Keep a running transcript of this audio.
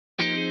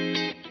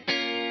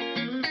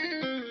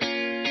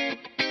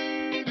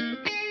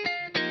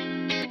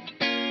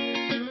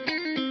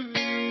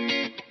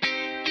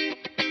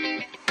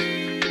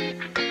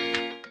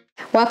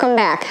Welcome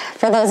back.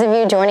 For those of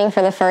you joining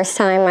for the first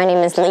time, my name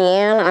is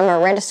Leanne. I'm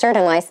a registered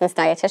and licensed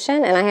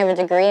dietitian, and I have a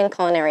degree in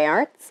culinary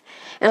arts.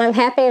 And I'm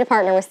happy to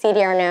partner with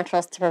CDR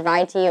Naturals to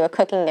provide to you a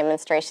cooking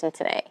demonstration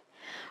today.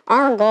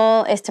 Our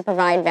goal is to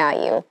provide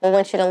value. We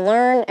want you to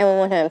learn, and we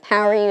want to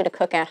empower you to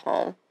cook at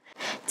home.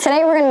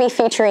 Today we're going to be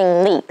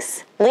featuring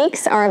leeks.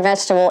 Leeks are a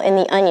vegetable in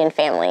the onion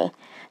family.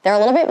 They're a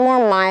little bit more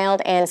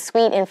mild and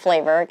sweet in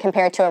flavor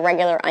compared to a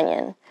regular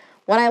onion.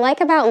 What I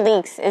like about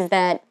leeks is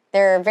that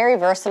they're very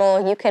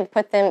versatile. You can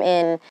put them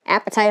in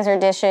appetizer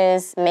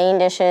dishes, main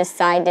dishes,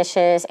 side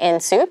dishes,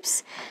 and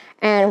soups.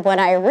 And what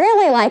I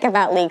really like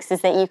about leeks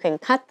is that you can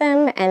cut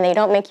them and they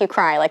don't make you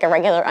cry like a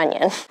regular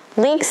onion.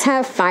 Leeks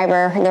have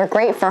fiber. They're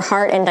great for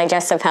heart and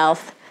digestive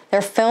health.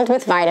 They're filled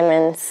with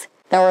vitamins.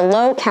 They're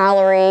low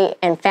calorie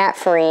and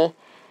fat-free.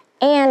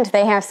 And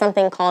they have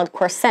something called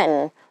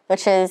quercetin,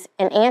 which is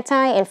an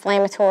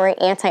anti-inflammatory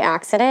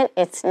antioxidant.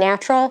 It's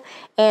natural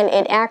and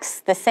it acts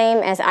the same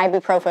as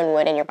ibuprofen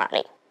would in your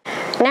body.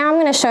 Now I'm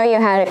going to show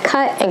you how to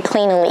cut and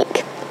clean a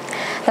leek.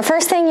 The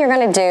first thing you're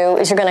going to do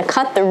is you're going to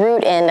cut the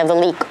root end of the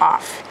leek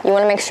off. You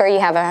want to make sure you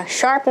have a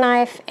sharp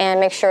knife and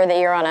make sure that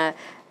you're on a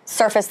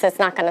surface that's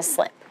not going to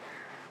slip.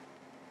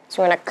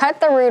 So we're going to cut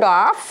the root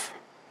off.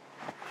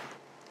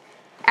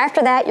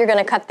 After that, you're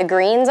going to cut the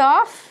greens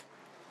off.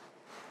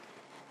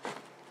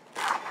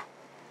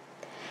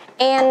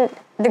 And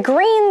the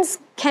greens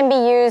can be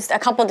used a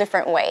couple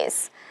different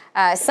ways.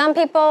 Some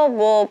people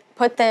will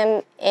put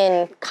them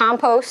in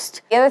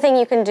compost. The other thing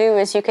you can do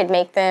is you could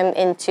make them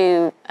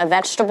into a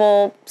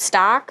vegetable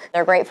stock.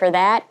 They're great for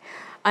that.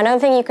 Another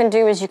thing you can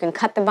do is you can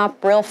cut them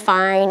up real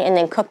fine and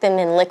then cook them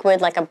in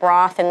liquid like a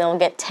broth, and they'll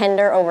get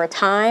tender over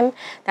time.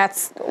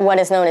 That's what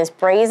is known as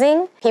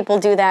braising. People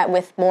do that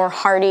with more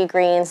hearty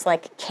greens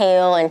like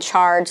kale and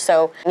chard,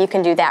 so you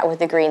can do that with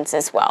the greens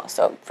as well.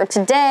 So for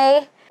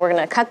today, we're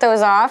going to cut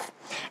those off.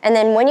 And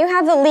then when you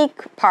have the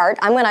leek part,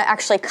 I'm going to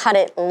actually cut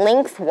it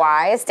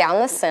lengthwise down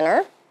the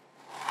center.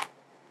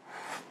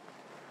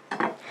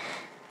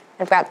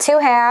 I've got two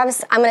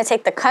halves. I'm going to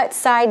take the cut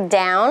side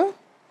down,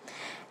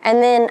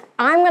 and then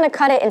I'm going to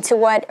cut it into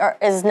what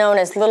is known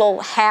as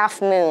little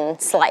half-moon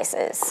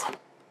slices.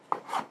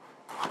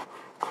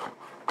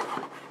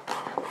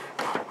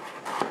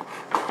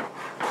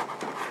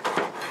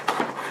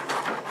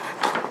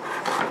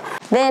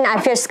 Then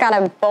I've just got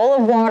a bowl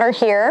of water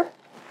here.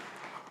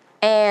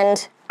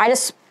 And I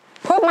just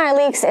put my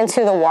leeks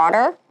into the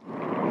water.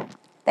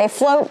 They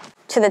float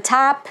to the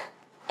top,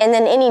 and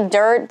then any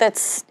dirt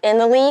that's in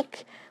the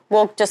leek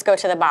will just go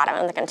to the bottom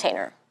of the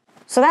container.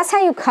 So that's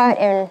how you cut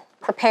and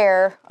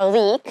prepare a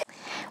leek.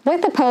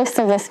 With the post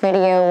of this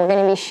video, we're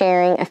going to be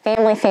sharing a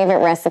family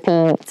favorite recipe.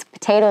 It's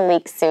potato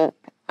leek soup.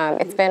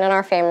 It's been in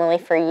our family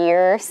for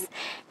years,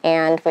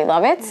 and we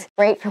love it.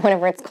 Great for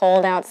whenever it's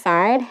cold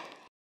outside.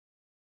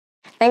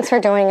 Thanks for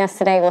joining us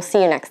today. We'll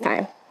see you next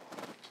time.